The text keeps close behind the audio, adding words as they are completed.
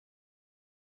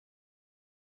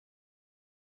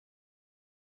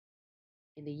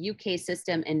in the UK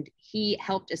system, and he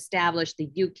helped establish the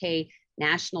UK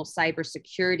National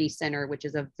Cybersecurity Center, which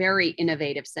is a very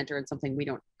innovative center and something we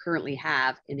don't currently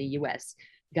have in the US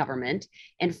government.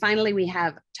 And finally, we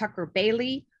have Tucker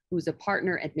Bailey, who's a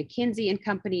partner at McKinsey and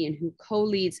Company and who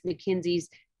co-leads McKinsey's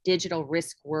digital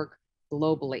risk work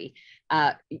globally.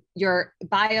 Your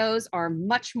bios are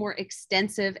much more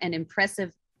extensive and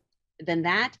impressive than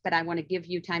that, but I want to give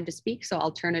you time to speak, so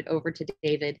I'll turn it over to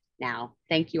David now.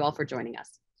 Thank you all for joining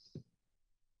us.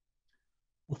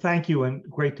 Well, thank you, and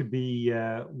great to be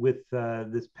with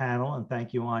this panel, and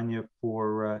thank you, Anja,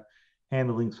 for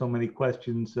handling so many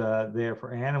questions there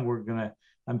for Anne, and we're gonna,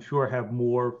 I'm sure, have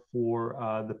more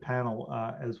for the panel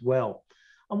as well.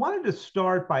 I wanted to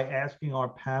start by asking our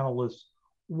panelists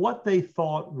what they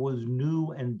thought was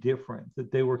new and different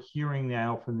that they were hearing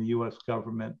now from the US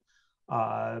government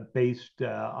based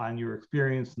on your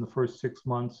experience in the first 6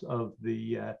 months of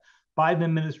the Biden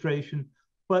administration,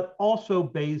 but also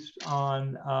based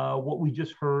on what we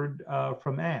just heard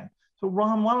from Anne. So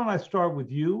Ron, why don't I start with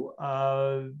you?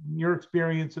 Your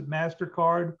experience at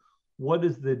Mastercard, what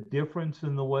is the difference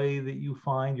in the way that you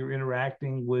find you're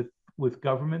interacting with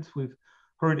governments? We've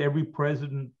heard every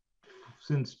president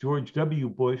since George W.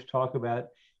 Bush talk about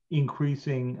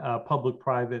increasing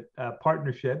public-private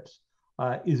partnerships.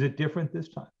 Is it different this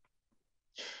time?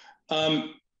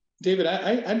 David,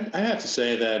 I have to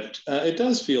say that it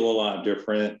does feel a lot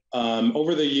different.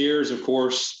 Over the years, of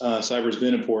course, cyber has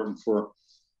been important for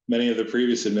many of the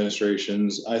previous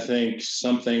administrations. I think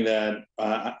something that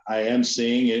I am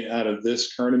seeing out of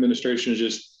this current administration is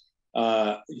just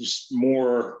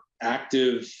more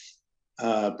active,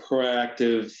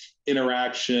 proactive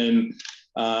interaction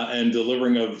and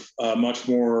delivering of much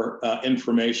more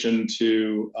information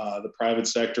to the private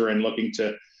sector and looking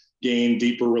to gain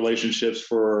deeper relationships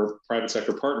for private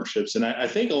sector partnerships. And I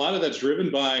think a lot of that's driven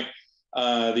by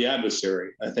the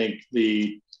adversary. I think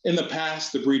in the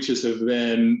past, the breaches have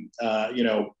been,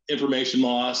 information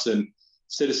loss and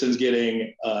citizens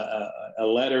getting a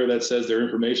letter that says their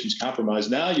information is compromised.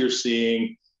 Now you're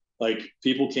seeing like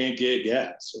people can't get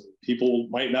gas, or people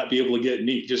might not be able to get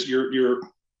meat. Just you're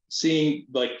seeing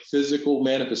like physical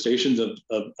manifestations of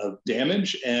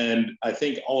damage. And I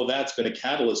think all of that's been a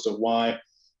catalyst of why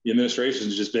the administration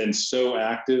has just been so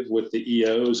active with the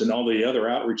EOs and all the other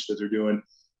outreach that they're doing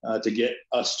to get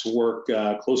us to work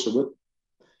closer with them.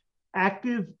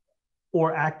 Active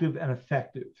or active and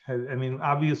effective? I mean,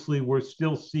 obviously we're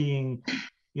still seeing,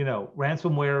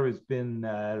 ransomware has been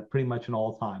pretty much an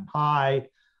all-time high.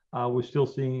 We're still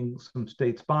seeing some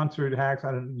state-sponsored hacks.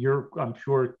 I'm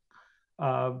sure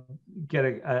get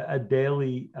a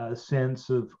daily sense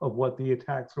of what the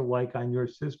attacks are like on your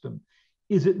system.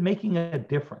 Is it making a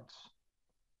difference?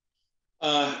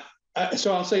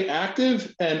 So I'll say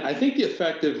active, and I think the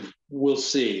effective we'll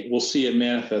see it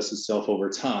manifest itself over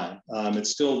time. It's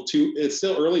still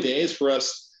early days for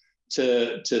us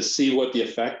to see what the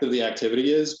effect of the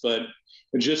activity is, but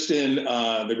just in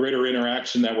the greater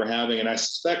interaction that we're having, and I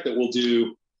suspect that we'll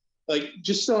do like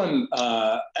just on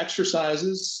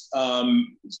exercises,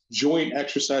 joint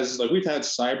exercises, like we've had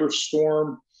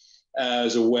Cyberstorm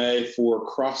as a way for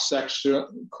cross-sector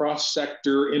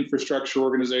infrastructure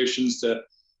organizations to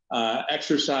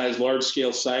exercise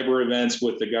large-scale cyber events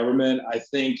with the government. I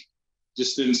think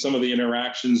just in some of the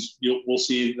interactions, we'll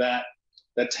see that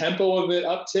tempo of it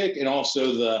uptick, and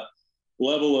also the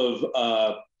level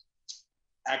of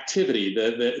activity,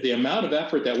 the amount of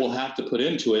effort that we'll have to put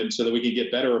into it so that we can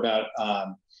get better about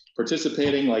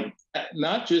participating, like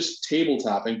not just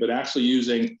tabletopping, but actually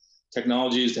using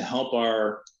technologies to help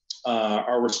our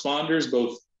responders,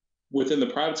 both within the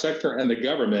private sector and the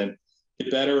government, get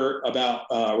better about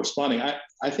responding.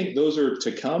 I think those are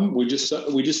to come. We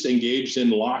just engaged in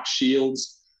Lock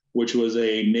Shields, which was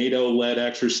a NATO-led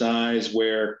exercise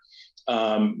where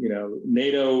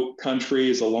NATO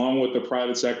countries, along with the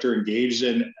private sector, engaged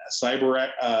in cyber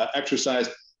exercise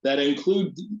that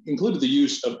included the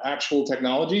use of actual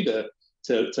technology to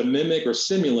mimic or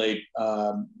simulate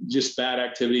just bad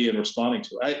activity and responding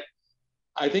to it.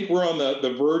 I think we're on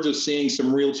the verge of seeing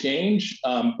some real change,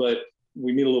 but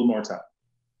we need a little more time.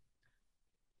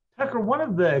 Tucker, one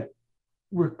of the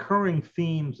recurring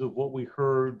themes of what we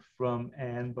heard from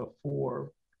Anne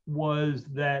before was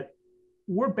that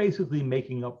we're basically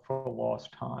making up for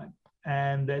lost time,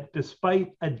 and that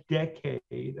despite a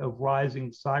decade of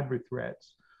rising cyber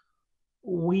threats,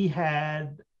 we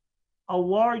had a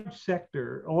large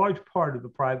part of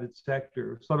the private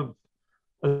sector sort of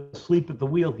asleep at the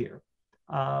wheel here.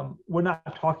 We're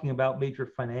not talking about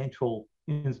major financial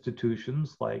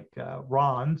institutions like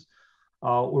Ron's,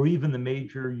 or even the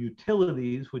major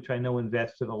utilities, which I know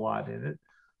invested a lot in it.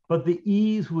 but the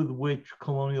ease with which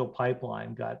Colonial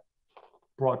Pipeline got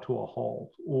brought to a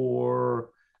halt, or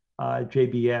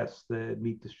JBS, the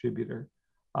meat distributor,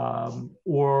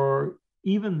 or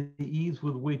even the ease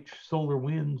with which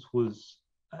SolarWinds was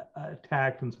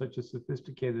attacked in such a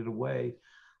sophisticated way,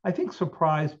 I think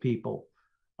surprised people.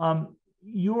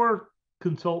 Your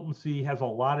consultancy has a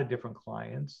lot of different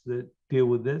clients that deal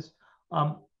with this.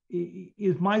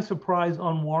 Is my surprise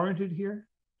unwarranted here?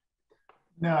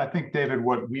 No, I think, David,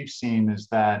 what we've seen is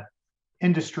that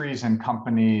industries and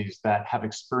companies that have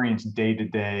experienced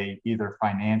day-to-day either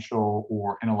financial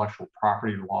or intellectual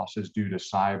property losses due to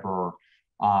cyber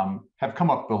have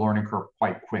come up the learning curve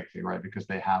quite quickly, right? Because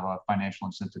they have a financial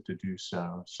incentive to do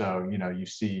so. So, you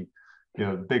see,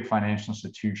 big financial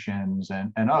institutions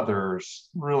and others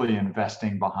really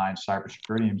investing behind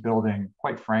cybersecurity and building,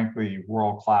 quite frankly,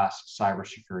 world-class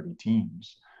cybersecurity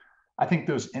teams. I think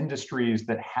those industries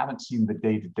that haven't seen the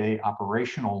day-to-day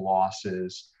operational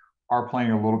losses are playing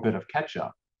a little bit of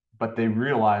catch-up, but they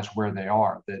realize where they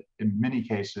are, that in many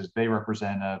cases, they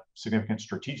represent a significant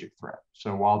strategic threat.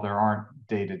 So while there aren't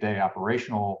day-to-day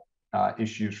operational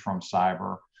issues from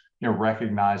cyber,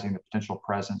 recognizing the potential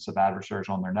presence of adversaries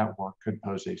on their network could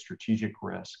pose a strategic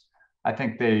risk. I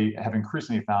think they have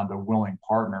increasingly found a willing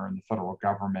partner in the federal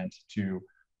government to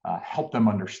help them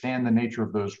understand the nature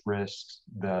of those risks,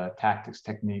 the tactics,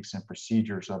 techniques, and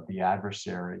procedures of the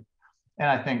adversary. And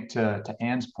I think to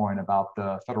Anne's point about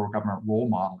the federal government role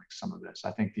modeling some of this,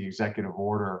 I think the executive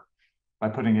order, by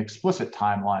putting explicit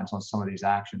timelines on some of these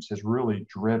actions, has really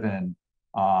driven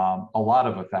a lot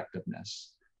of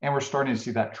effectiveness. And we're starting to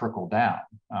see that trickle down.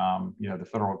 The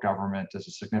federal government is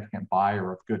a significant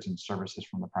buyer of goods and services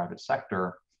from the private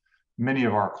sector. Many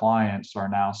of our clients are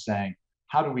now saying,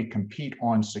 how do we compete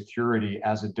on security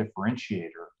as a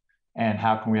differentiator? And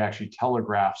how can we actually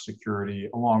telegraph security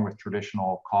along with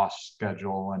traditional cost,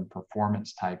 schedule, and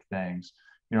performance type things,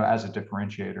 as a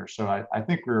differentiator? So I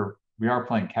think we are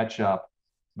playing catch up,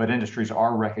 but industries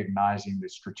are recognizing the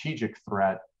strategic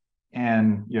threat.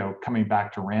 And coming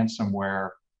back to ransomware,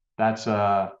 that's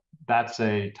a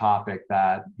topic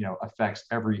that affects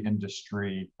every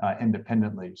industry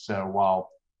independently. So while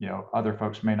other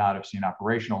folks may not have seen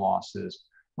operational losses,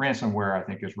 ransomware, I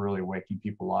think, is really waking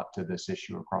people up to this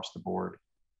issue across the board.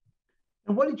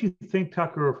 And what did you think,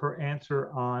 Tucker, of her answer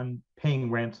on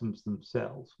paying ransoms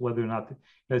themselves? Whether or not,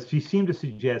 as she seemed to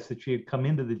suggest that she had come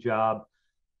into the job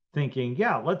thinking,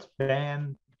 yeah, let's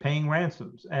ban paying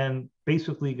ransoms, and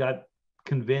basically got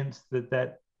convinced that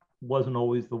that wasn't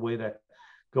always the way to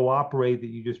go operate, that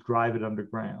you just drive it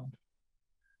underground.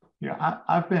 Yeah,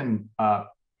 I've been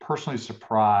personally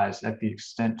surprised at the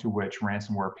extent to which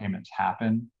ransomware payments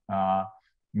happen,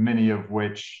 many of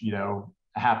which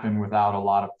happen without a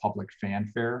lot of public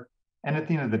fanfare. And at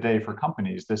the end of the day, for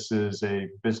companies, this is a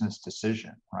business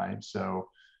decision, right? So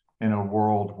in a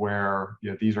world where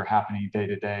these are happening day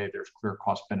to day, there's clear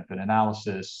cost benefit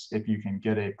analysis. If you can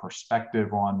get a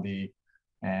perspective on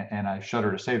and I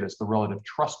shudder to say this, the relative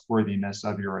trustworthiness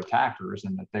of your attackers,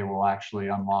 and that they will actually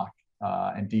unlock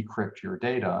and decrypt your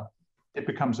data, it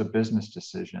becomes a business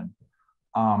decision.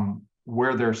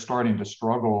 Where they're starting to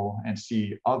struggle and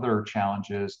see other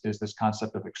challenges is this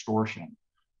concept of extortion,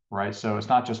 right? So it's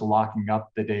not just locking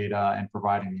up the data and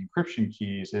providing the encryption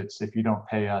keys. It's, if you don't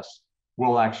pay us,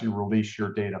 we'll actually release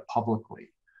your data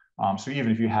publicly. So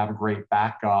even if you have great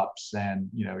backups and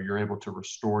you're able to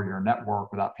restore your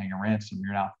network without paying a ransom,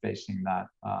 you're not facing that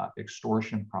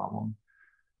extortion problem.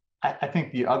 I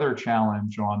think the other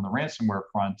challenge on the ransomware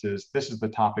front is this is the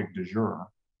topic du jour,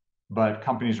 but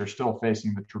companies are still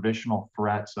facing the traditional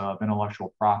threats of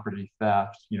intellectual property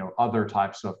theft, other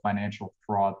types of financial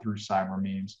fraud through cyber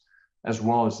means, as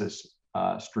well as this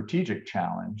strategic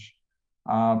challenge.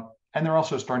 And they're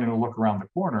also starting to look around the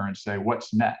corner and say,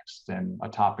 what's next? And a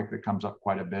topic that comes up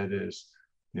quite a bit is,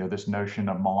 this notion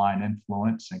of malign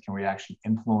influence, and can we actually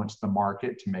influence the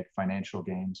market to make financial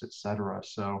gains, et cetera.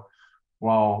 So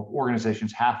while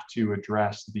organizations have to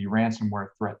address the ransomware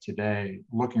threat today,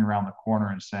 looking around the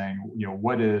corner and saying,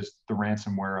 what is the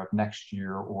ransomware of next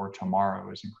year or tomorrow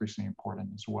is increasingly important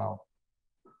as well.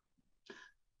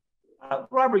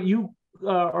 Robert, you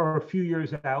are a few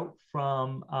years out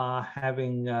from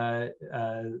having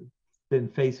been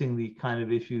facing the kind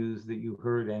of issues that you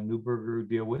heard Ann Neuberger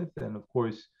deal with. And of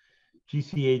course,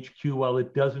 GCHQ, while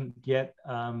it doesn't get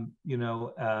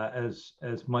as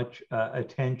much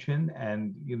attention,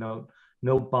 and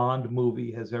no Bond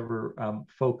movie has ever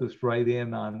focused right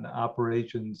in on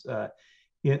operations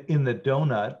in the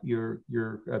donut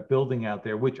you're building out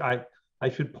there, which I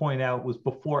should point out was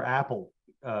before Apple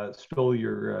stole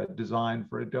your design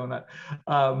for a donut.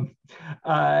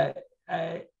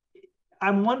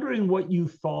 I'm wondering what you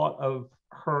thought of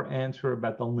her answer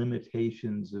about the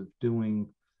limitations of doing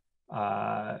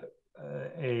a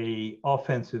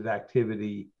offensive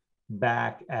activity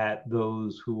back at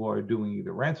those who are doing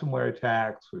either ransomware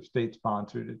attacks or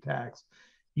state-sponsored attacks.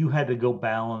 You had to go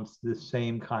balance this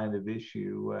same kind of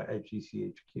issue at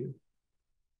GCHQ.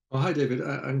 Well, hi, David.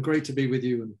 And great to be with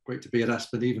you, and great to be at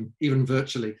Aspen, even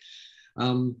virtually.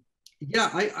 Yeah,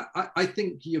 I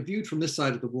think you're viewed from this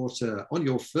side of the water. On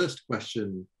your first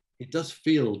question, it does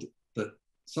feel that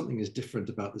something is different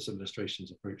about this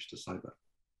administration's approach to cyber.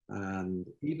 And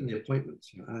even the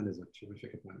appointments, Anne is a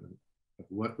terrific appointment. I've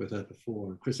worked with her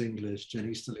before, and Chris English, Jen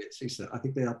Easterly at CISA. I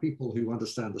think they are people who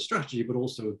understand the strategy, but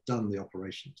also have done the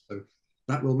operations. So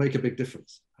that will make a big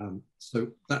difference. So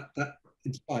that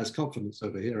inspires confidence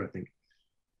over here, I think.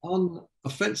 On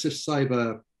offensive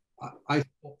cyber, I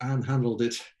thought Anne handled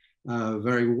it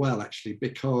very well, actually,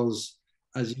 because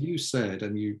as you said,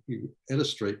 and you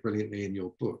illustrate brilliantly in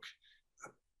your book,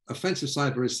 offensive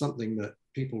cyber is something that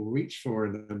people reach for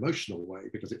in an emotional way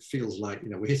because it feels like,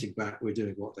 we're hitting back, we're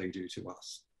doing what they do to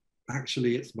us.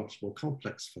 Actually, it's much more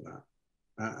complex for that.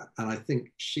 And I think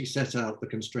she set out the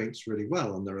constraints really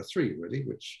well. And there are three, really,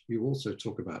 which you also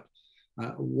talk about.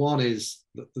 One is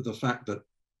the fact that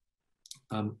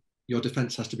your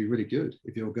defense has to be really good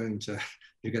if you're going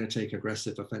to take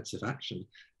aggressive offensive action.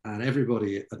 And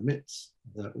everybody admits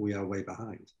that we are way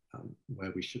behind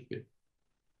where we should be.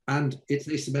 And it's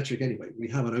asymmetric anyway. We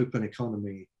have an open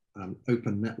economy,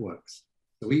 open networks.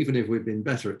 So even if we've been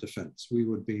better at defense, we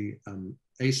would be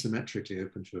asymmetrically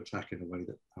open to attack in a way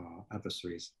that our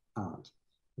adversaries aren't.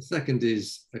 The second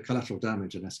is collateral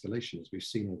damage and escalation, as we've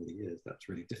seen over the years. That's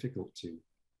really difficult to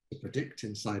predict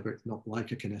in cyber. It's not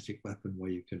like a kinetic weapon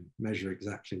where you can measure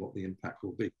exactly what the impact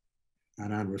will be.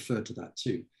 And Anne referred to that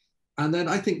too. And then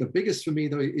I think the biggest for me,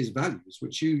 though, is values,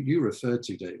 which you referred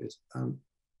to, David.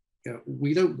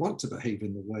 We don't want to behave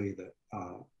in the way that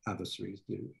our adversaries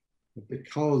do,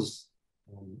 because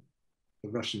the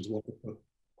Russians want to put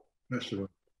pressure on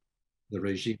the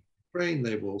regime in Ukraine.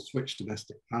 They will switch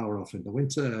domestic power off in the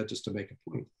winter just to make a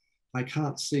point. I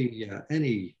can't see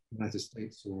any United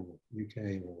States or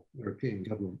UK or European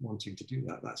government wanting to do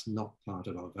that. That's not part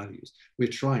of our values. We're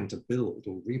trying to build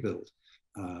or rebuild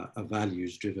a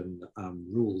values-driven,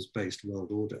 rules-based world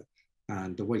order.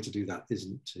 And the way to do that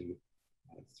isn't to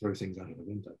throw things out of the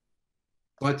window.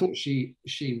 So I thought she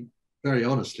very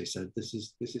honestly said, this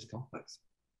is complex.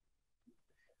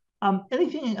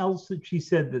 Anything else that she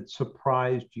said that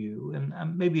surprised you?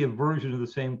 And maybe a version of the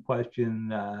same question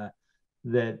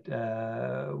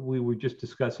that we were just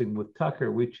discussing with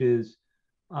Tucker, which is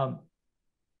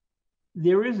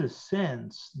there is a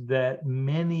sense that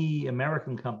many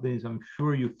American companies, I'm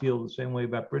sure you feel the same way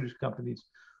about British companies,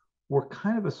 were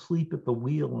kind of asleep at the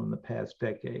wheel in the past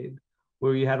decade,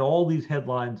 where you had all these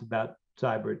headlines about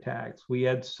cyber attacks. We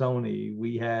had Sony,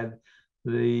 we had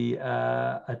the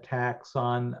attacks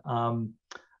on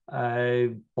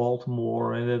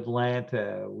Baltimore and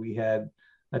Atlanta, we had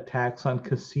attacks on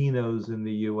casinos in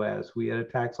the US, we had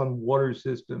attacks on water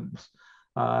systems.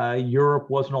 Europe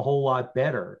wasn't a whole lot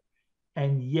better.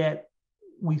 And yet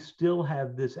we still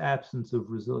have this absence of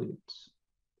resilience.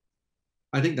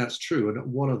 I think that's true.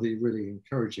 And one of the really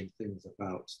encouraging things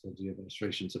about the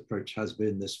administration's approach has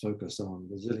been this focus on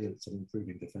resilience and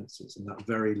improving defenses. And that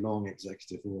very long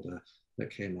executive order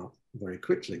that came up very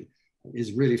quickly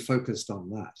is really focused on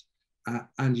that.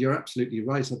 And you're absolutely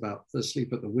right about the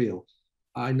sleep at the wheel.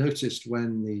 I noticed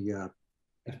when the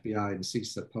FBI and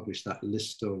CISA published that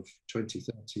list of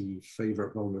 2030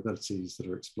 favorite vulnerabilities that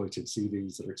are exploited,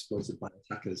 CVs that are exploited by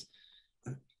attackers,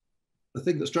 the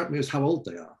thing that struck me is how old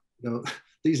they are.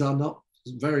 These are not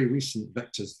very recent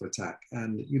vectors for attack.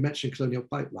 And you mentioned Colonial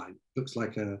Pipeline. Looks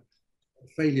like a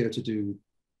failure to do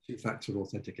two-factor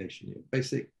authentication,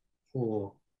 basic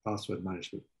poor password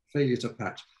management, failure to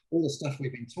patch. All the stuff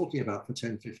we've been talking about for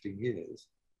 10, 15 years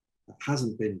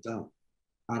hasn't been done.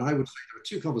 And I would say there are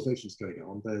two conversations going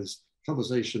on. There's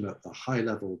conversation at the high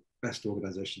level, best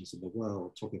organizations in the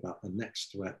world, talking about the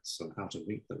next threats and how to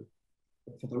meet them.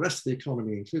 But for the rest of the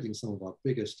economy, including some of our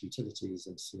biggest utilities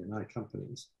and C&I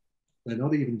companies, they're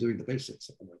not even doing the basics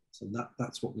at the moment. And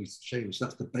that's what needs to change.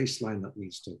 That's the baseline that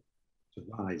needs to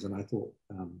rise. And I thought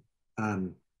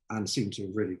Anne seemed to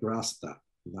really grasp that.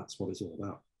 And that's what it's all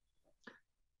about.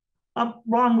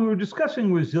 Ron, we were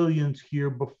discussing resilience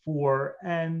here before,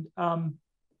 and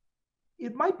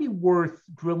it might be worth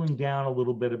drilling down a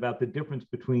little bit about the difference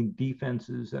between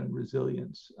defenses and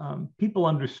resilience. People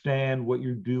understand what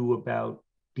you do about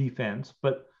defense,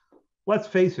 but let's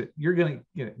face it,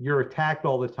 you're attacked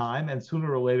all the time, and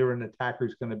sooner or later an attacker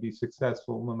is going to be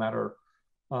successful no matter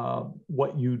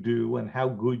what you do and how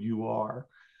good you are.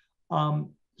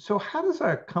 So how does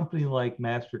a company like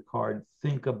Mastercard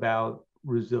think about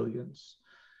resilience?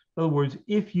 In other words,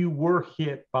 if you were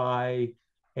hit by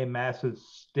a massive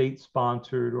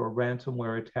state-sponsored or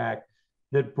ransomware attack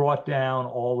that brought down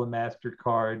all the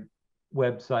Mastercard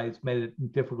websites, made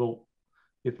it difficult,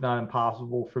 if not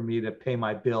impossible, for me to pay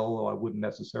my bill, though I wouldn't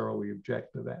necessarily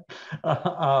object to that.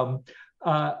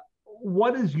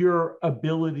 What is your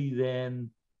ability then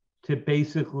to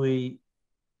basically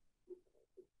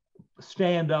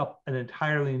stand up an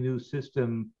entirely new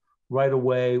system right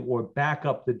away, or back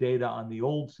up the data on the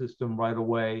old system right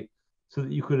away, so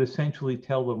that you could essentially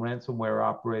tell the ransomware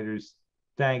operators,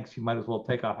 thanks, you might as well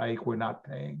take a hike, we're not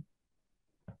paying?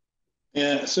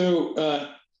 Yeah, so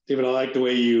David, I like the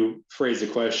way you phrase the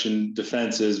question,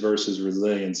 defenses versus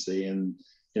resiliency. And,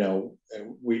 you know,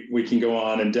 we can go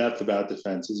on in depth about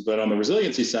defenses, but on the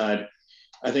resiliency side,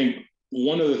 I think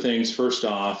one of the things, first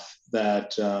off,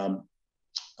 that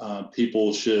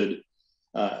people should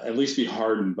at least be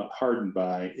hardened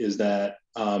by is that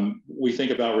we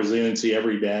think about resiliency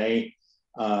every day.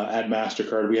 At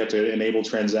Mastercard, we have to enable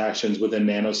transactions within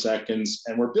nanoseconds,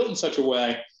 and we're built in such a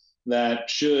way that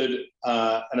should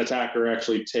an attacker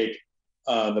actually take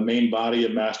the main body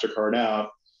of Mastercard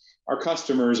out, our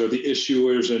customers or the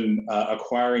issuers and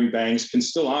acquiring banks can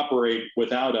still operate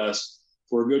without us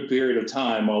for a good period of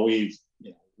time while we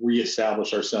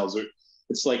reestablish ourselves.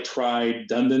 It's like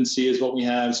redundancy is what we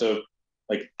have. So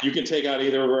like you can take out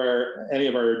either of any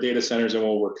of our data centers and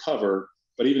we'll recover,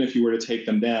 but even if you were to take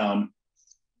them down,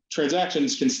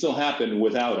 transactions can still happen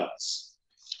without us.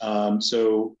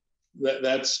 So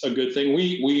that's a good thing.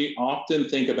 We often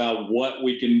think about what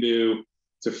we can do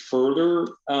to further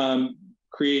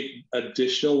create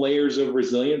additional layers of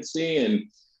resiliency. And,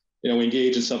 we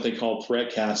engage in something called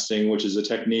threat casting, which is a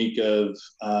technique of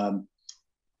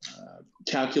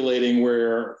calculating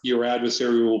where your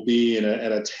adversary will be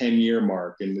at a 10-year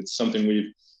mark. And it's something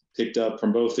we've picked up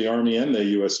from both the Army and the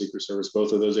U.S. Secret Service.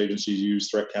 Both of those agencies use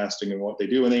threat casting and what they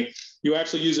do. And you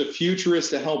actually use a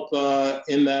futurist to help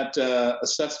in that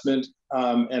assessment.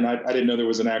 And I didn't know there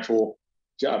was an actual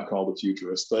job called a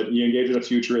futurist, but you engage in a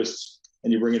futurist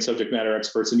and you bring in subject matter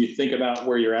experts and you think about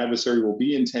where your adversary will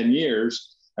be in 10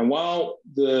 years. And while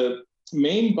the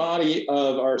main body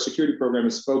of our security program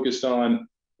is focused on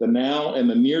the now and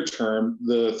the near term,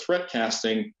 the threat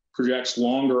casting projects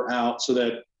longer out so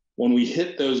that when we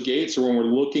hit those gates or when we're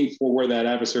looking for where that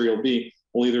adversary will be,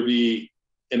 we'll either be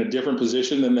in a different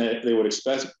position than they would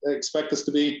expect us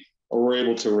to be, or we're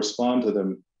able to respond to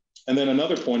them. And then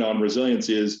another point on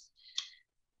resiliency is,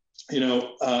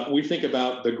 we think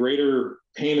about the greater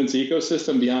payments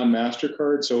ecosystem beyond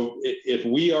Mastercard. So if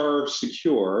we are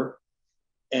secure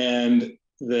and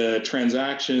the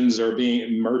transactions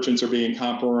merchants are being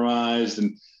compromised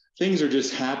and things are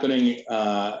just happening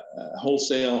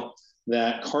wholesale,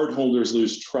 that cardholders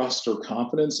lose trust or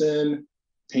confidence in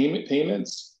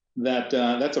payments, that's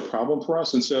a problem for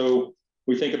us. And so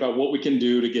we think about what we can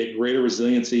do to get greater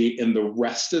resiliency in the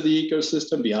rest of the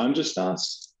ecosystem beyond just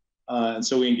us. And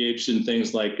so we engaged in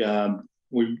things like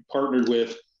we partnered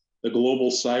with the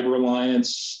Global Cyber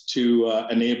Alliance to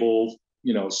enable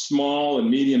small and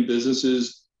medium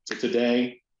businesses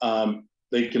today.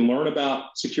 They can learn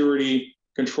about security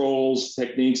controls,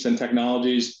 techniques, and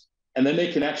technologies, and then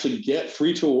they can actually get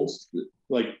free tools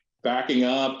like backing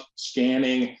up,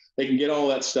 scanning. They can get all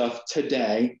that stuff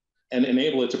today and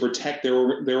enable it to protect their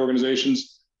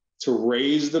organizations, to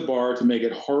raise the bar, to make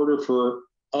it harder for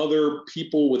other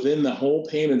people within the whole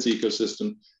payments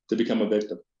ecosystem to become a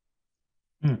victim.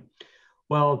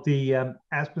 Well, the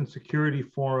Aspen Security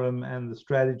Forum and the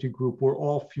strategy group, we're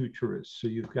all futurists. So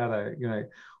you've got to,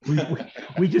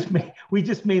 we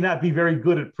just may not be very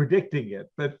good at predicting it,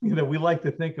 but we like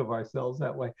to think of ourselves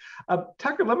that way.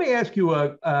 Tucker, let me ask you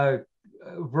a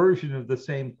version of the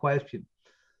same question.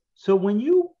 So when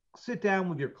you sit down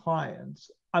with your clients,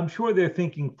 I'm sure they're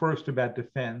thinking first about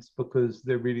defense because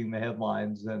they're reading the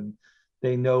headlines and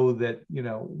they know that,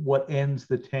 what ends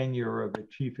the tenure of a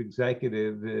chief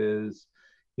executive is,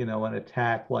 an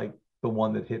attack like the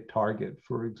one that hit Target,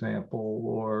 for example,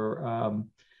 or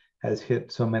has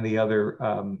hit so many other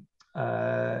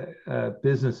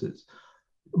businesses.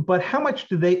 But how much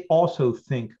do they also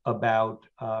think about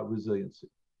resiliency?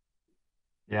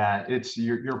 Yeah,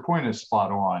 your point is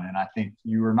spot on. And I think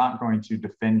you are not going to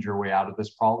defend your way out of this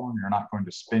problem. You're not going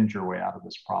to spend your way out of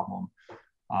this problem.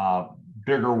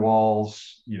 Bigger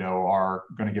walls, are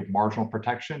going to give marginal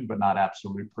protection, but not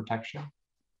absolute protection.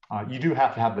 You do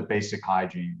have to have the basic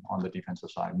hygiene on the defensive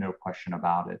side, no question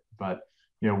about it. But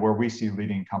where we see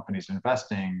leading companies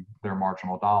investing their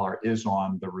marginal dollar is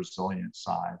on the resilience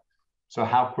side. So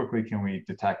how quickly can we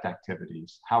detect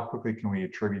activities? How quickly can we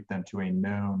attribute them to a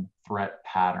known threat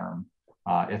pattern,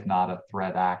 if not a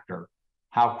threat actor?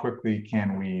 How quickly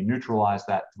can we neutralize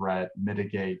that threat,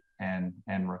 mitigate, and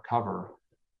recover?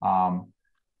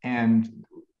 And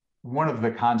one of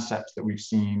the concepts that we've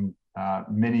seen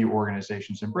many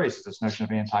organizations embrace is this notion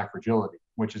of anti-fragility,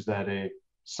 which is that a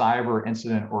cyber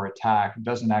incident or attack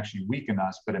doesn't actually weaken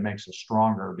us, but it makes us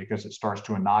stronger because it starts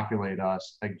to inoculate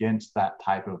us against that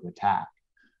type of attack.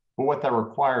 But what that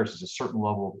requires is a certain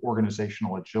level of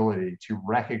organizational agility to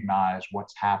recognize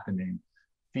what's happening,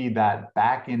 feed that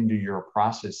back into your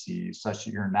processes such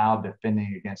that you're now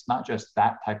defending against not just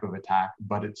that type of attack,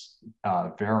 but its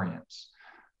variants.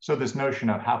 So this notion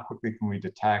of how quickly can we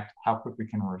detect, how quickly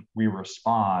can we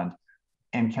respond,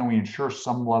 and can we ensure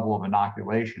some level of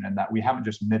inoculation, and that we haven't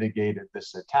just mitigated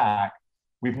this attack,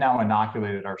 we've now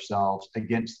inoculated ourselves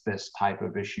against this type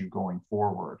of issue going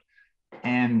forward.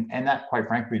 And that, quite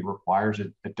frankly, requires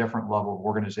a different level of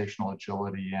organizational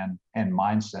agility and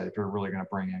mindset if you're really going to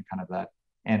bring in kind of that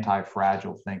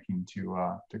anti-fragile thinking,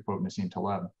 to quote Nassim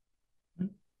Taleb.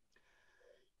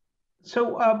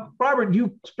 So, Robert,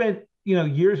 you spent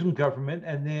years in government,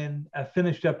 and then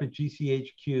finished up at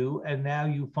GCHQ, and now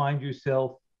you find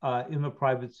yourself in the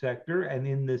private sector and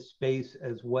in this space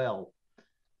as well.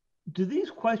 Do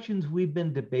these questions we've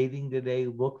been debating today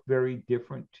look very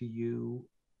different to you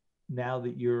now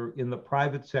that you're in the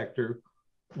private sector,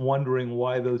 wondering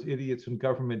why those idiots in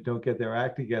government don't get their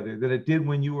act together, than it did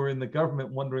when you were in the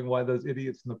government wondering why those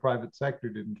idiots in the private sector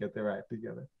didn't get their act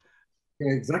together?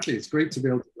 Yeah, exactly. It's great to be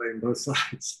able to play on both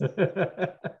sides.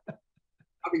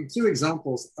 Having two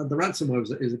examples, and the ransomware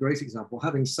is a great example.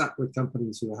 Having sat with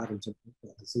companies who are having to make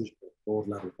that decision at board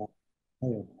level,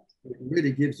 it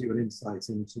really gives you an insight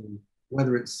into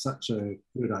whether it's such a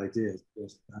good idea to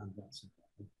just ban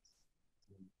ransomware.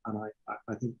 And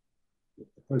I think the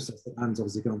process that Anne's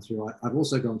obviously gone through, I've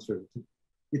also gone through.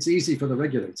 It's easy for the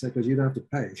regulator because you don't have to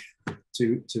pay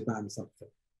to ban something.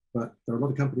 But there are a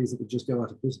lot of companies that would just go out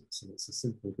of business, and it's a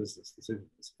simple business decision,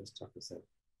 as Tucker said.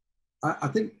 I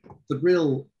think the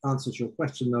real answer to your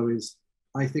question, though, is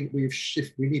I think we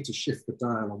need to shift the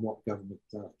dial on what government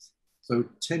does. So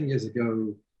 10 years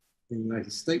ago in the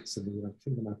United States and the United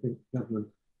Kingdom, I think government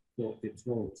thought its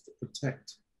role was to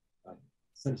protect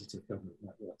sensitive government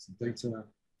networks and data,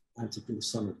 and to give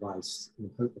some advice in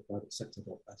the hope the private sector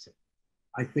got better.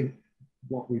 I think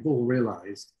what we've all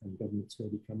realized, and governments may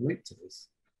become late to this,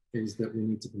 is that we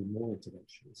need to be more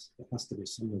interventionist. There has to be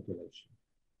some regulation.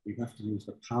 We have to use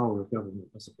the power of government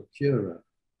as a procurer,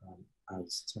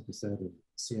 as Tucker said, and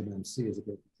CMMC is a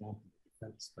good example of the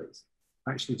defense space.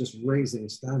 Actually just raising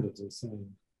standards and saying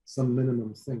some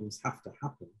minimum things have to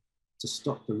happen to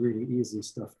stop the really easy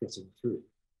stuff getting through.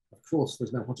 Of course,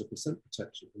 there's no 100%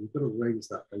 protection, but we've got to raise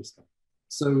that baseline.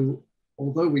 So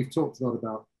although we've talked a lot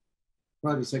about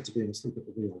private sector being asleep at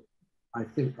the wheel, I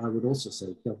think I would also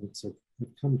say governments have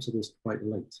come to this quite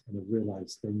late and have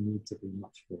realized they need to be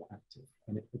much more active.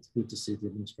 And it's good to see the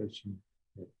administration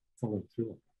following through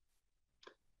on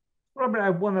that. Robert, I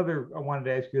have one other I wanted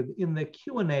to ask you. In the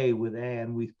Q&A with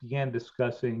Anne, we began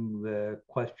discussing the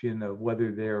question of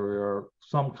whether there are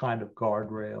some kind of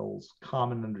guardrails,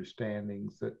 common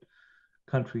understandings that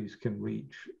countries can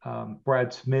reach.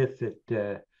 Brad Smith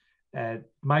at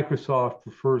Microsoft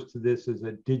refers to this as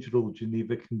a digital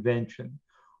Geneva Convention,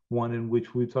 one in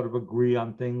which we sort of agree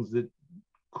on things that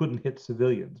couldn't hit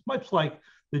civilians, much like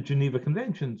the Geneva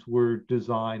Conventions were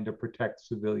designed to protect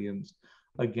civilians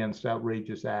against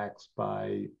outrageous acts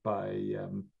by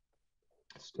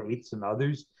states and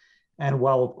others. And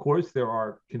while, of course,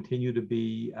 there continue to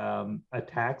be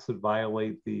attacks that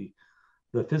violate the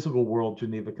physical world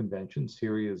Geneva Convention,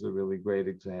 Syria is a really great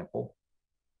example.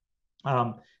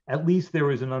 At least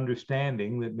there is an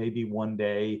understanding that maybe one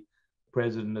day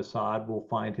President Assad will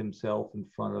find himself in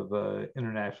front of an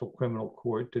international criminal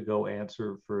court to go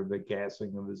answer for the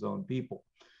gassing of his own people.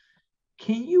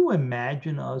 Can you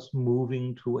imagine us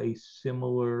moving to a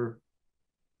similar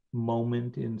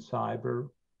moment in cyber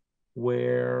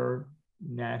where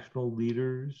national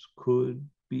leaders could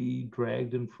be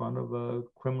dragged in front of a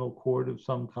criminal court of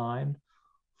some kind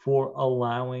for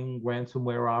allowing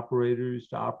ransomware operators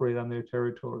to operate on their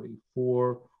territory,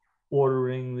 for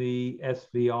ordering the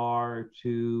SVR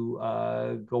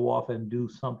to go off and do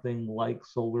something like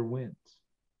SolarWinds?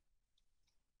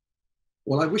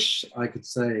 Well, I wish I could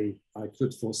say I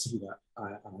could foresee that.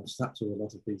 I've sat through a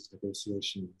lot of these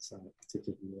negotiations,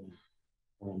 particularly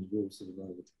on rules of the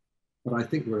road. But I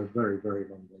think we're a very, very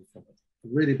long way from it.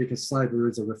 really because cyber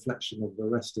is a reflection of the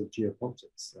rest of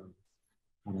geopolitics.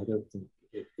 And I don't think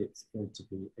it's going to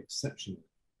be exceptional.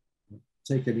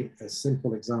 Take a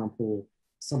simple example.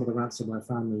 Some of the ransomware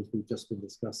families we've just been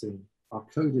discussing are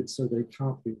coded so they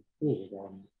can't be installed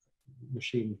on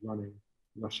machines running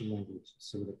Russian language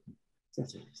silicon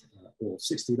settings, or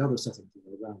 16 other settings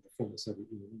around the former Soviet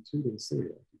Union, including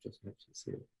Syria. You just mentioned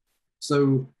Syria.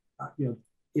 So,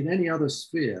 in any other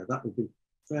sphere, that would be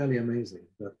fairly amazing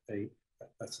that a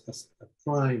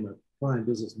prime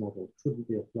business model couldn't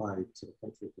be applied to the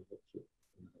conflict of which.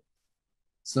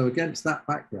 So against that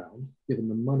background, given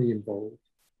the money involved,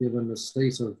 given the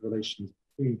state of relations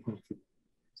between countries,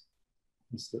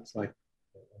 this looks like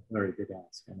a very big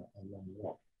ask and a long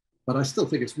walk. But I still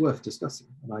think it's worth discussing,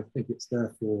 and I think it's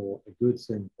therefore a good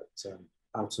thing that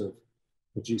out of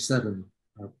the G7,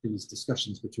 these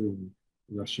discussions between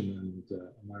Russian and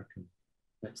American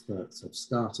experts have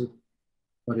started.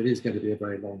 But it is going to be a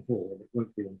very long haul, and it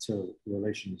won't be until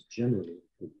relations generally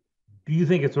improve. Do you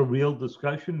think it's a real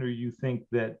discussion, or you think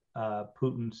that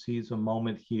Putin sees a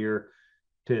moment here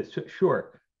to,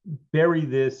 sure, bury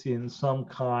this in some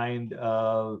kind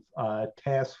of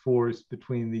task force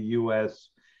between the US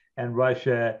and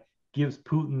Russia, gives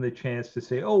Putin the chance to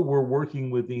say, oh, we're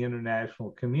working with the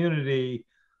international community,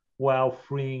 while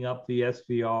freeing up the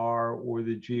SVR or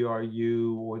the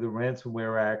GRU or the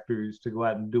ransomware actors to go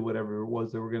out and do whatever it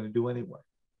was they were going to do anyway?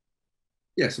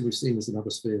 Yes, and we've seen this in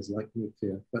other spheres like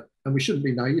nuclear, and we shouldn't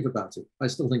be naive about it. I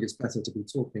still think it's better to be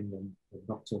talking than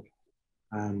not talking.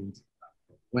 And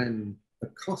when the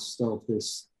cost of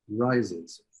this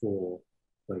rises for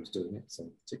those doing it, so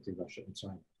particularly Russia and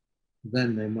China,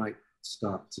 then they might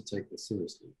start to take this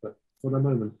seriously. But for the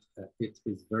moment, it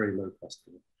is very low cost for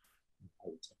them, I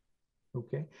would say.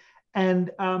 Okay.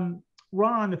 And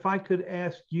Ron, if I could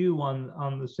ask you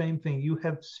on the same thing, you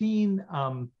have seen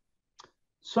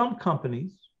some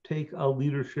companies take a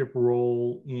leadership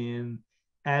role in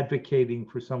advocating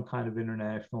for some kind of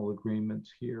international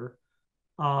agreements here.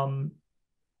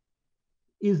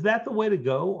 Is that the way to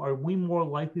go? Are we more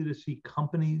likely to see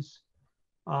companies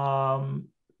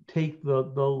take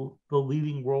the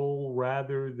leading role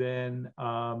rather than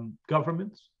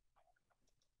governments?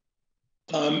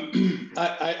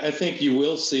 I think you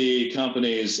will see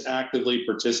companies actively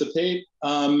participate.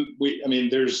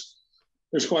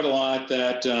 There's quite a lot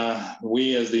that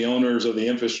we, as the owners of the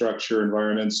infrastructure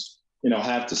environments,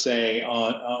 have to say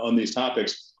on these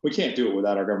topics. We can't do it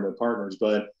without our government partners,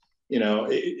 but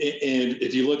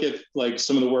if you look at like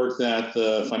some of the work that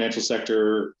the Financial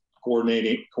Sector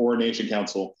Coordination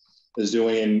Council is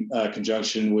doing in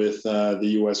conjunction with the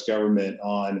U.S. government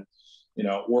on,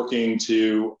 working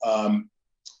to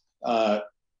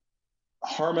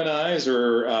harmonize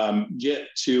or get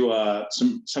to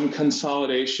some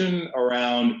consolidation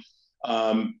around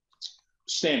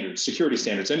standards, security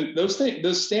standards, and those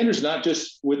standards not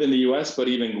just within the U.S. but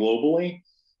even globally.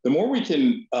 The more we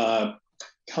can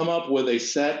come up with a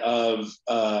set of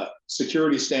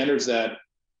security standards that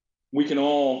we can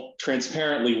all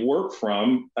transparently work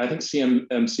from. I think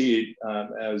CMMC,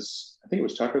 as I think it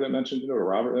was Tucker that mentioned it, or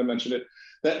Robert that mentioned it,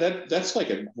 that's like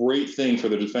a great thing for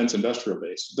the defense industrial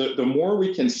base. The more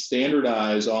we can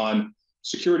standardize on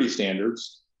security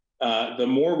standards, the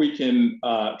more we can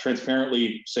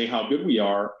transparently say how good we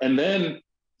are, and then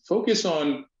focus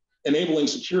on enabling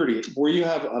security. Where you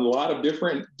have a lot of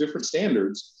different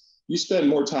standards, you spend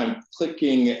more time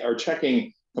clicking or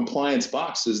checking compliance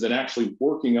boxes than actually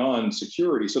working on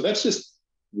security. So that's just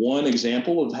one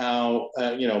example of how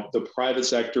the private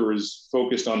sector is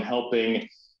focused on helping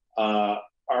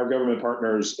our government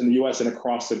partners in the U.S. and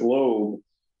across the globe,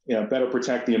 better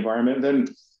protect the environment.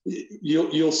 Then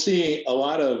you'll see a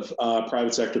lot of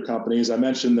private sector companies. I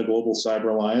mentioned the Global Cyber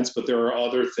Alliance, but there are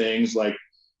other things like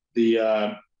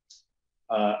the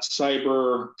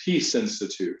Cyber Peace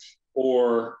Institute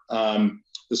or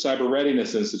the Cyber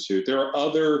Readiness Institute. There are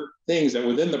other things that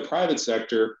within the private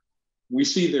sector, we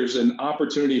see there's an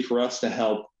opportunity for us to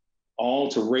help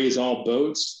to raise all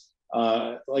boats.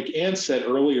 Like Ann said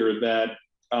earlier, that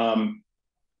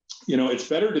it's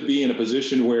better to be in a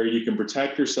position where you can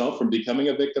protect yourself from becoming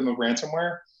a victim of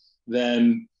ransomware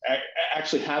than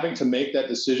actually having to make that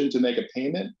decision to make a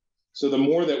payment. So the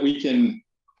more that we can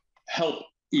help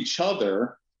each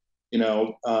other,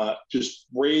 just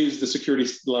raise the security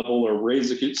level or raise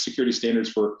the security standards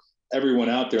for everyone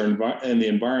out there in the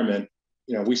environment,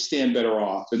 we stand better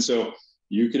off. And so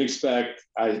you can expect,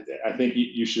 I think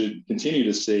you should continue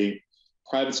to see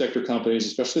private sector companies,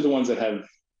 especially the ones that have,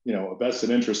 a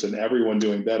vested interest in everyone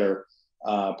doing better,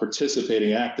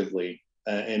 participating actively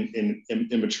in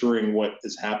maturing what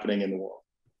is happening in the world.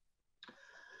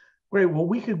 Great. Well,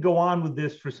 we could go on with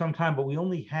this for some time, but we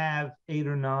only have 8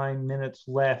 or 9 minutes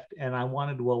left, and I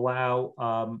wanted to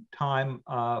allow time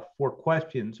for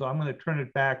questions. So I'm going to turn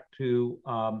it back to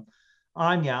Anja.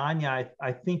 Anja,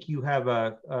 I think you have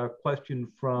a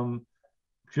question from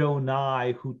Joe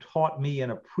Nye, who taught me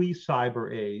in a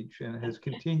pre-cyber age and has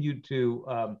continued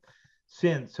to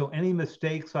since. So any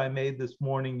mistakes I made this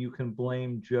morning, you can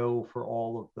blame Joe for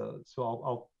all of those. So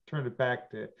I'll turn it back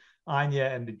to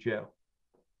Anja and to Joe.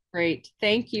 Great.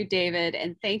 Thank you, David.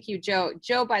 And thank you, Joe.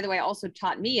 Joe, by the way, also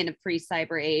taught me in a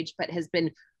pre-cyber age, but has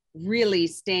been really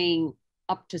staying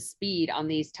up to speed on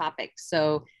these topics.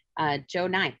 So Joe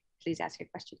Nye, please ask your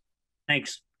question.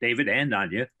 Thanks, David and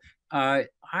Anja. I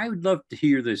would love to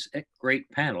hear this great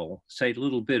panel say a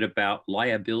little bit about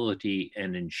liability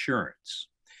and insurance.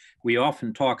 We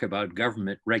often talk about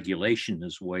government regulation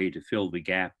as a way to fill the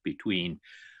gap between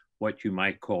what you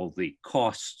might call the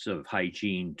costs of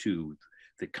hygiene to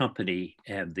the company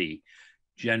and the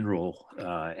general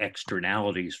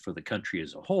externalities for the country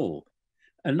as a whole.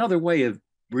 Another way of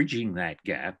bridging that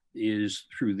gap is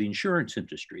through the insurance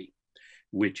industry,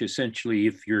 which essentially,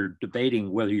 if you're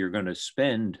debating whether you're going to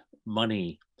spend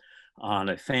money on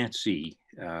a fancy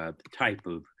type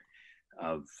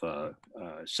of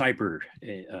cyber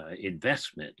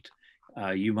investment,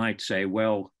 you might say,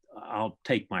 well, I'll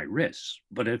take my risks.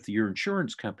 But if your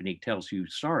insurance company tells you,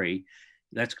 sorry,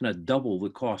 that's going to double the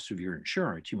cost of your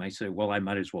insurance, you might say, well, I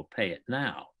might as well pay it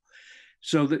now.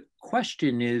 So the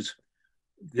question is,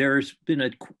 there's been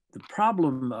the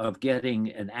problem of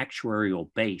getting an actuarial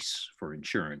base for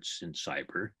insurance in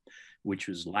cyber, which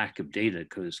is lack of data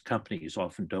because companies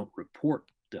often don't report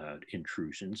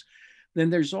intrusions. Then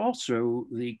there's also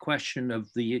the question of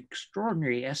the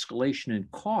extraordinary escalation in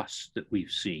costs that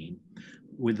we've seen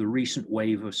with the recent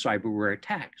wave of cyberware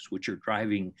attacks, which are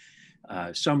driving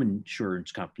some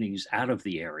insurance companies out of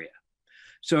the area.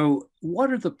 So what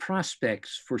are the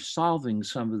prospects for solving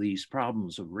some of these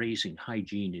problems of raising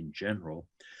hygiene in general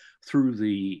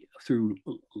through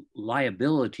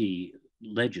liability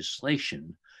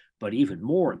legislation, but even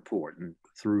more important,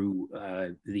 through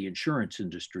the insurance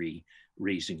industry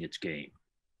raising its game?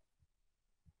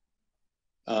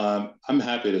 I'm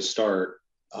happy to start.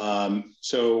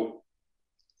 So,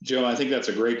 Joe, I think that's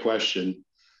a great question.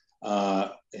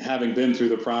 Having been through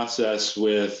the process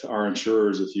with our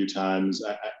insurers a few times,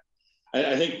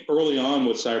 I think early on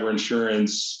with cyber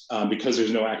insurance, because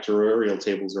there's no actuarial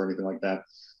tables or anything like that,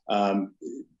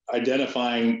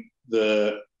 identifying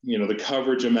the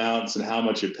coverage amounts and how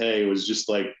much you pay was just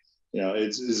like,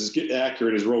 it's as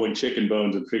accurate as rolling chicken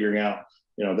bones and figuring out,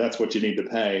 that's what you need to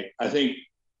pay. I think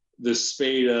the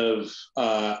spate of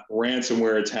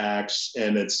ransomware attacks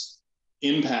and its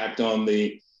impact on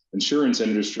the insurance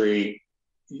industry,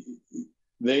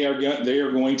 they are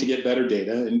going to get better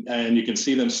data, and you can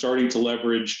see them starting to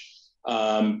leverage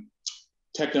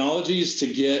technologies to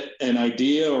get an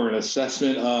idea or an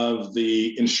assessment of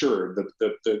the insured,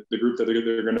 the group that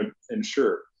they're going to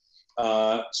insure.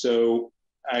 So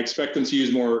I expect them to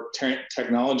use more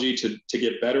technology to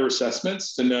get better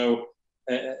assessments, to know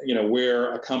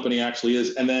where a company actually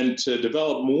is, and then to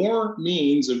develop more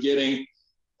means of getting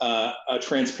a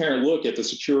transparent look at the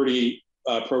security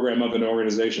program of an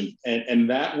organization, and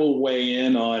that will weigh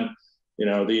in on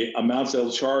the amounts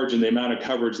they'll charge and the amount of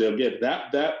coverage they'll get.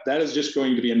 That is just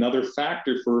going to be another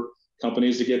factor for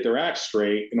companies to get their act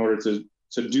straight in order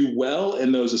to do well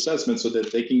in those assessments, so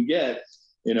that they can get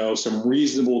some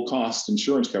reasonable cost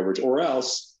insurance coverage, or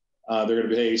else they're going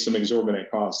to pay some exorbitant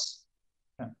costs.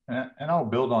 And I'll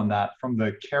build on that from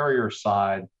the carrier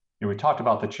side. We talked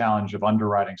about the challenge of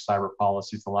underwriting cyber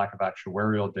policies, the lack of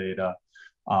actuarial data,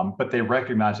 but they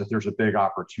recognize that there's a big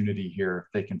opportunity here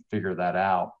if they can figure that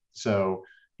out. So,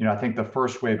 I think the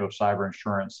first wave of cyber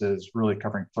insurance is really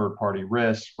covering third-party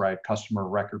risk, right? Customer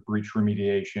record breach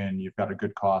remediation. You've got a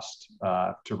good cost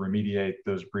to remediate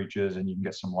those breaches, and you can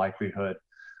get some likelihood.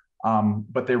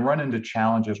 But they run into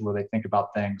challenges where they think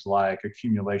about things like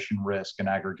accumulation risk and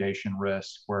aggregation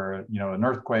risk, where an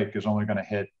earthquake is only going to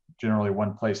hit generally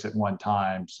one place at one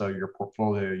time. So your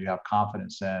portfolio you have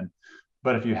confidence in.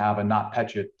 But if you have a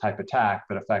NotPetya type attack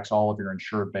that affects all of your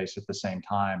insured base at the same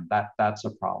time, that's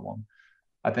a problem.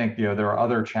 I think there are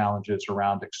other challenges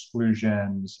around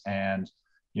exclusions, and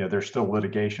there's still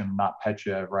litigation,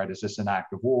 NotPetya, right? Is this an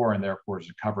act of war, and therefore is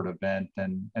a covered event?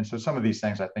 And so some of these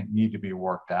things I think need to be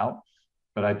worked out.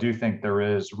 But I do think there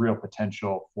is real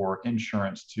potential for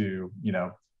insurance to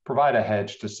provide a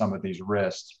hedge to some of these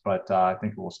risks, but I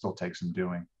think it will still take some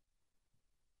doing.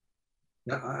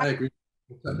 Yeah, I agree.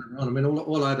 I mean,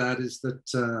 all I'd add is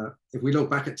that if we look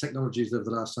back at technologies over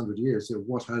the last 100 years,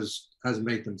 what has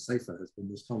made them safer has been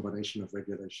this combination of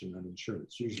regulation and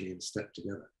insurance, usually in step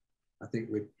together. I think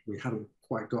we haven't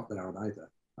quite got there on either.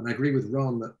 And I agree with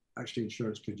Ron that actually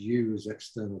insurance could use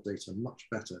external data much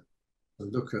better to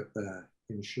look at their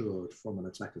insured from an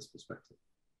attacker's perspective.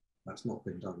 That's not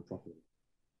been done properly.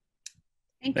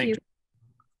 Thank you.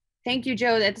 Thank you,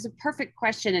 Joe. That's a perfect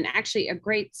question, and actually a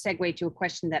great segue to a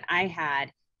question that I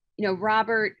had. You know,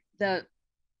 Robert, the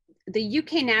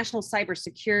UK National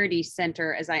Cybersecurity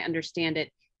Center, as I understand it,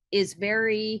 is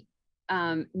very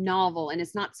novel, and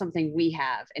it's not something we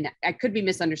have. And I could be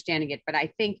misunderstanding it, but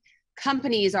I think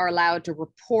companies are allowed to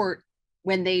report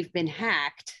when they've been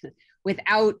hacked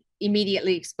without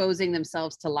immediately exposing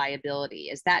themselves to liability.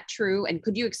 Is that true? And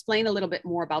could you explain a little bit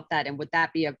more about that? And would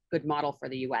that be a good model for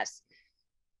the US?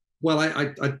 Well,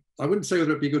 I wouldn't say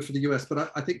whether it'd be good for the US,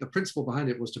 but I think the principle behind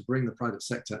it was to bring the private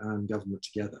sector and government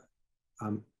together.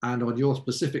 And on your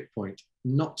specific point,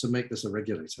 not to make this a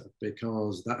regulator,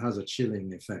 because that has a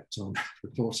chilling effect on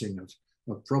reporting of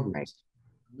problems. Right.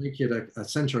 Make it a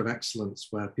center of excellence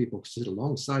where people sit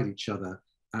alongside each other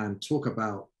and talk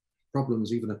about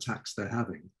problems, even attacks they're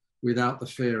having, without the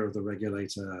fear of the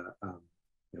regulator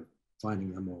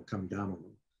finding them or coming down on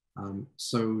them.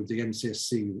 So the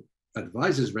NCSC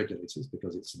advises regulators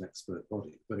because it's an expert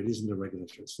body, but it isn't a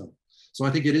regulator itself. So I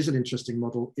think it is an interesting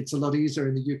model. It's a lot easier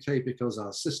in the UK because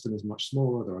our system is much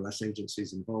smaller, there are less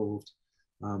agencies involved,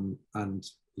 and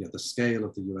the scale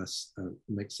of the US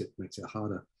makes it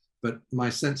harder. But my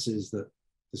sense is that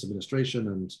this administration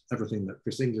and everything that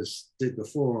Chris Inglis did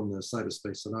before on the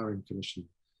Cyberspace Solarium Commission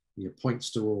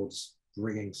points towards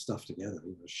bringing stuff together,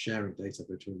 sharing data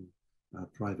between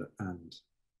private and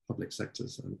public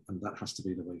sectors, and that has to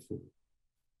be the way forward.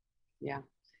 Yeah,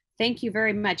 thank you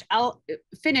very much. I'll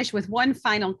finish with one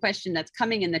final question that's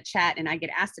coming in the chat, and I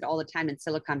get asked it all the time in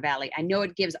Silicon Valley. I know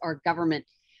it gives our government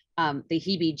the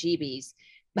heebie-jeebies,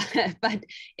 but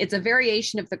it's a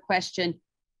variation of the question,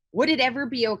 would it ever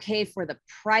be okay for the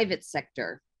private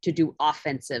sector to do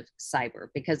offensive cyber?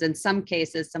 Because in some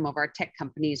cases, some of our tech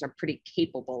companies are pretty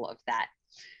capable of that.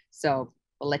 So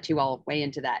we'll let you all weigh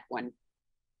into that one.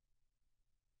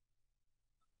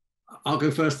 I'll go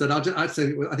first then. I'd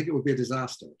say I think it would be a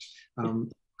disaster.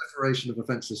 The proliferation of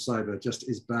offensive cyber just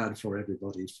is bad for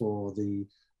everybody, for the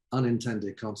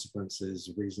unintended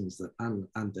consequences, reasons that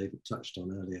and David touched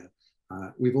on earlier.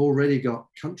 We've already got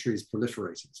countries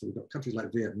proliferating. So we've got countries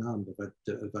like Vietnam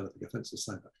developing offensive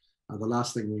cyber. The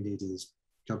last thing we need is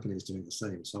companies doing the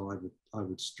same. So I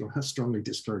would strongly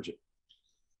discourage it.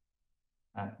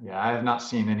 Yeah, I have not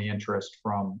seen any interest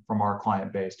from our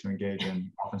client base to engage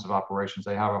in offensive operations.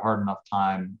 They have a hard enough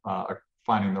time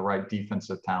finding the right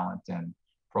defensive talent. And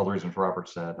for all the reasons Robert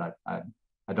said,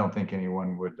 I don't think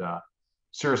anyone would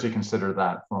seriously consider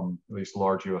that from at least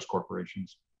large US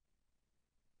corporations.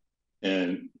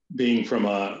 And being from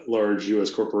a large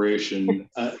US corporation,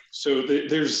 so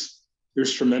there's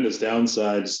tremendous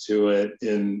downsides to it.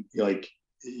 And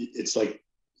it's like,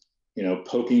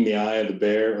 poking the eye of the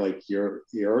bear, like you're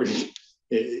already,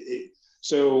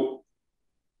 so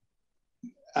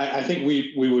I think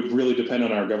we would really depend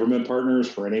on our government partners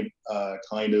for any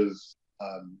kind of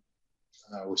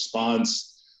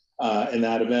response in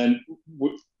that event.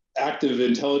 Active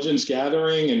intelligence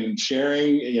gathering and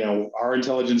sharing, our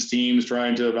intelligence teams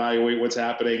trying to evaluate what's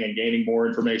happening and gaining more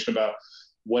information about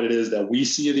what it is that we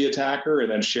see of the attacker, and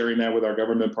then sharing that with our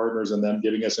government partners and them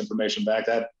giving us information back.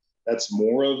 That's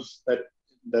more of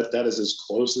that is as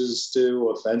close as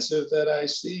to offensive that I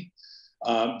see.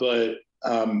 But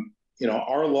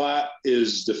our lot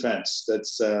is defense.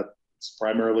 That's it's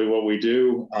primarily what we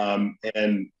do. And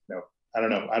I don't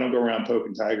know. I don't go around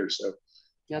poking tigers. So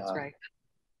that's right.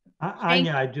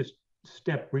 Anja, I just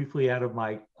stepped briefly out of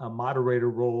my moderator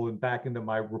role and back into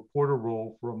my reporter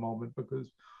role for a moment,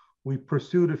 because we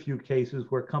pursued a few cases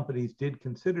where companies did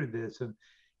consider this. And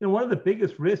one of the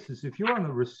biggest risks is if you're on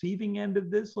the receiving end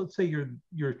of this, let's say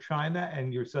you're China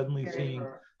and you're suddenly seeing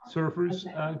servers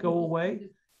go away,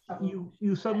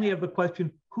 you suddenly have the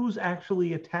question, who's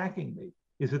actually attacking me?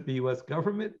 Is it the US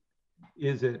government?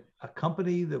 Is it a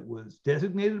company that was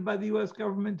designated by the US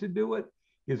government to do it?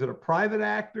 Is it a private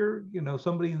actor?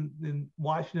 Somebody in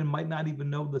Washington might not even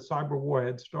know the cyber war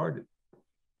had started.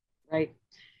 Right.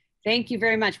 Thank you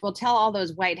very much. We'll tell all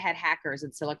those white hat hackers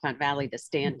in Silicon Valley to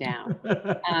stand down.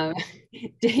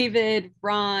 David,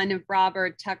 Ron,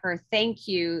 Robert, Tucker, thank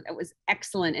you. That was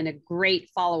excellent and a great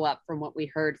follow-up from what we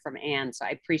heard from Anne. So I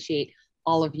appreciate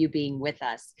all of you being with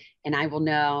us. And I will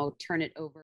now turn it over.